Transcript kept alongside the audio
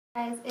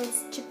Guys,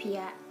 it's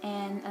Chopia,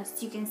 and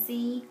as you can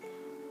see,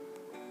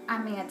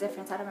 I'm in a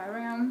different side of my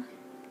room.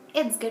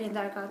 It's getting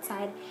dark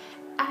outside.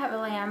 I have a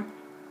lamp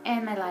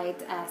and my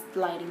light as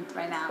lighting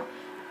right now,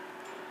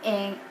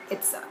 and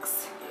it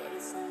sucks.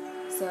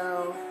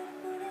 So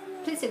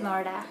please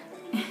ignore that.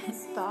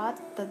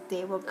 Thought the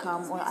day will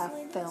come where I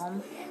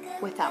film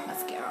without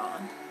mascara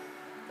on.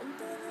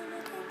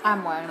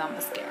 I'm wearing no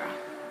mascara.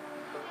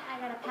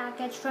 I got a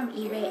package from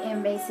eBay,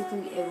 and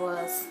basically it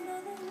was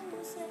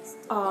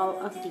all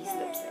of these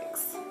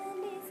lipsticks.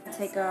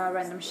 Take a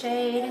random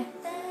shade.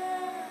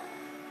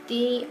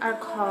 They are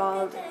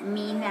called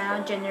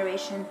MeNow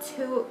Generation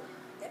 2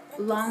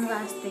 long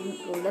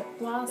lasting lip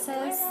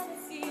glosses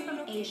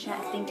from Asia.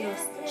 I think it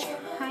was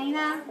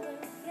China.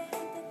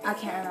 I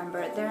can't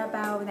remember. They're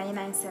about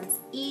 99 cents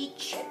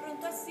each.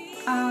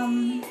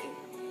 I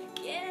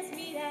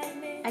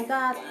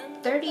got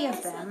 30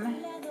 of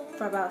them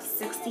for about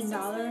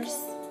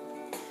 $16.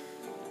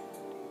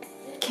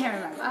 Can't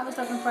remember. I was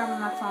looking for them on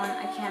my phone.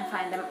 I can't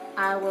find them.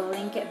 I will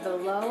link it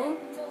below.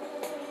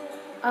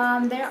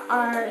 There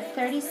are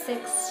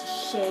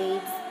 36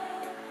 shades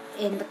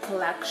in the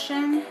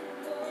collection.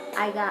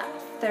 I got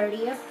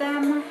 30 of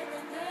them.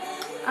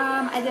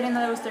 I didn't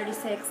know there was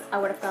 36. I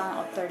would have found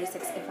out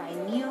 36 if I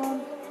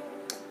knew.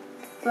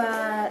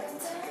 But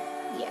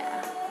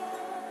yeah,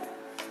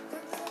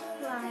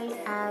 light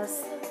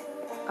as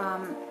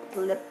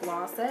lip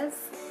glosses.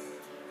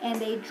 And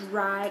they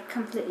dry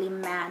completely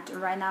matte.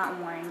 Right now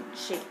I'm wearing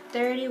shade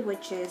 30,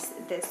 which is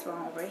this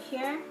one over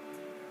here.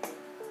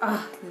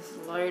 Oh, this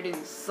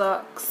lighting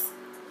sucks.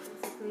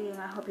 Basically,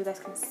 I hope you guys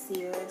can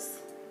see this.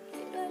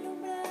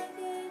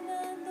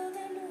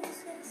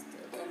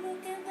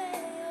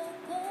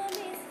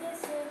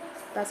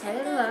 That's how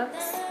it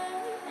looks.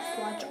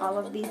 Swatch all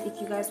of these.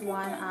 If you guys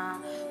want a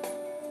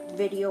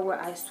video where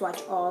I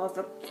swatch all of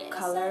the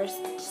colors,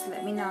 just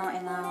let me know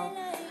and I'll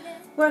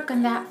work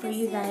on that for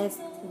you guys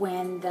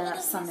when the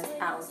sun is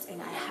out and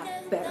I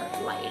have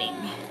better lighting.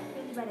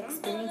 I've had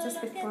experiences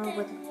before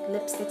with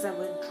lipsticks that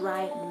would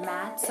dry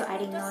matte, so I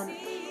didn't know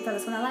if I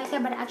was gonna like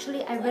it, but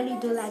actually I really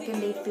do like them.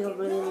 They feel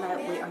really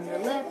lightweight on your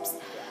lips.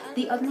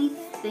 The only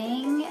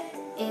thing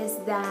is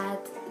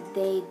that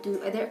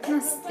they're kind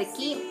of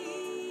sticky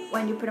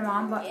when you put them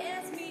on, but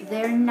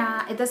they're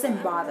not, it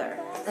doesn't bother.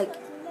 Like,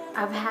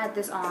 I've had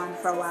this on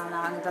for a while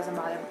now and it doesn't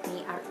bother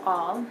me at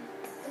all.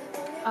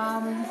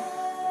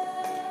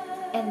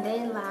 And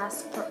they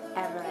last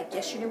forever. Like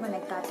yesterday when I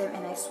got them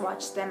and I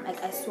swatched them,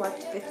 like I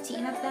swatched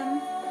 15 of them.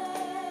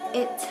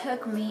 It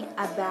took me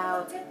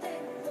about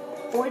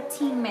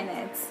 14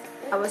 minutes.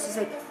 I was just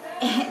like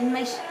in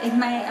my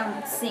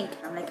sink.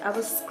 Like I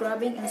was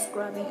scrubbing and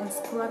scrubbing and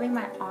scrubbing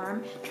my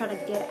arm, trying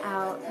to get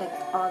out like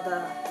all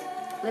the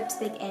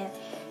lipstick, and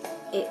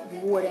it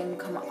wouldn't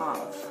come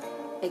off.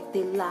 Like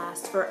they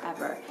last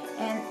forever.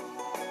 And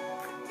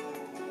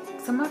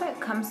some of it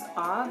comes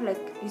off,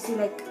 like you see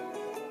like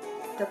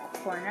the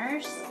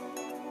corners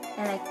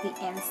and like the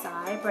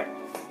inside, but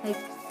like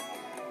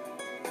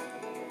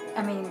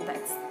I mean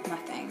that's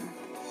nothing.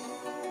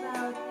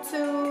 About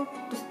 2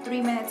 to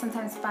 3 minutes,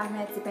 sometimes 5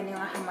 minutes, depending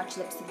on how much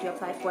lipstick you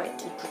apply for it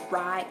to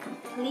dry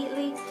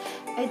completely.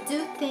 I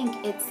do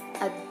think it's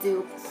a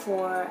dupe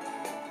for,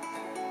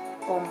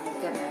 oh my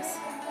goodness,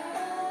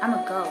 I'm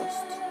a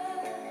ghost.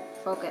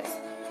 Focus.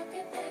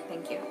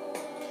 Thank you.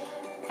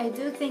 I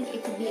do think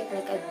it could be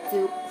like a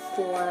dupe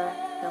for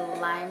the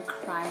Lime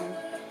Crime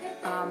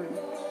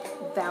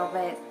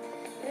velvet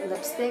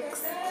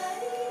lipsticks.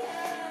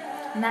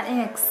 Not an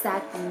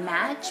exact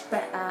match,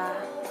 but a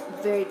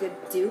very good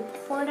dupe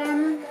for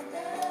them.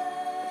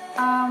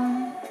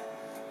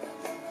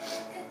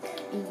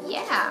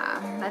 Yeah,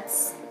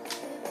 that's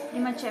pretty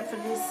much it for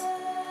this.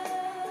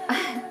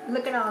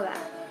 Look at all that.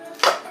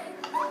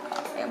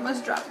 I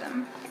almost dropped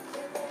them.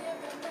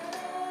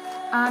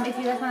 If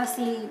you guys want to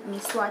see me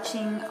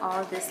swatching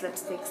all these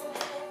lipsticks,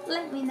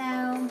 let me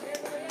know.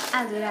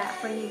 I'll do that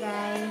for you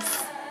guys.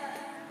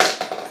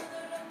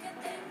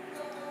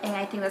 And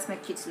I think that's my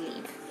cue to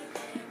leave.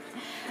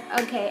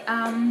 Okay,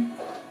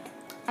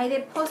 I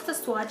did post the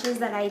swatches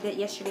that I did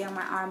yesterday on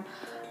my arm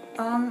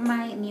on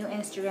my new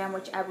Instagram,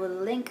 which I will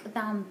link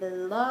down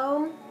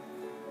below.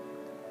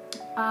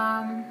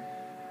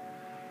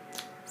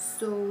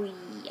 So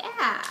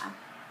yeah.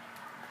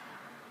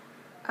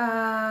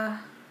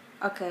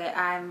 Okay,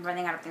 I'm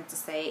running out of things to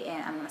say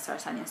and I'm gonna start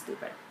sounding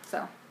stupid.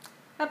 So,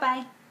 bye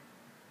bye.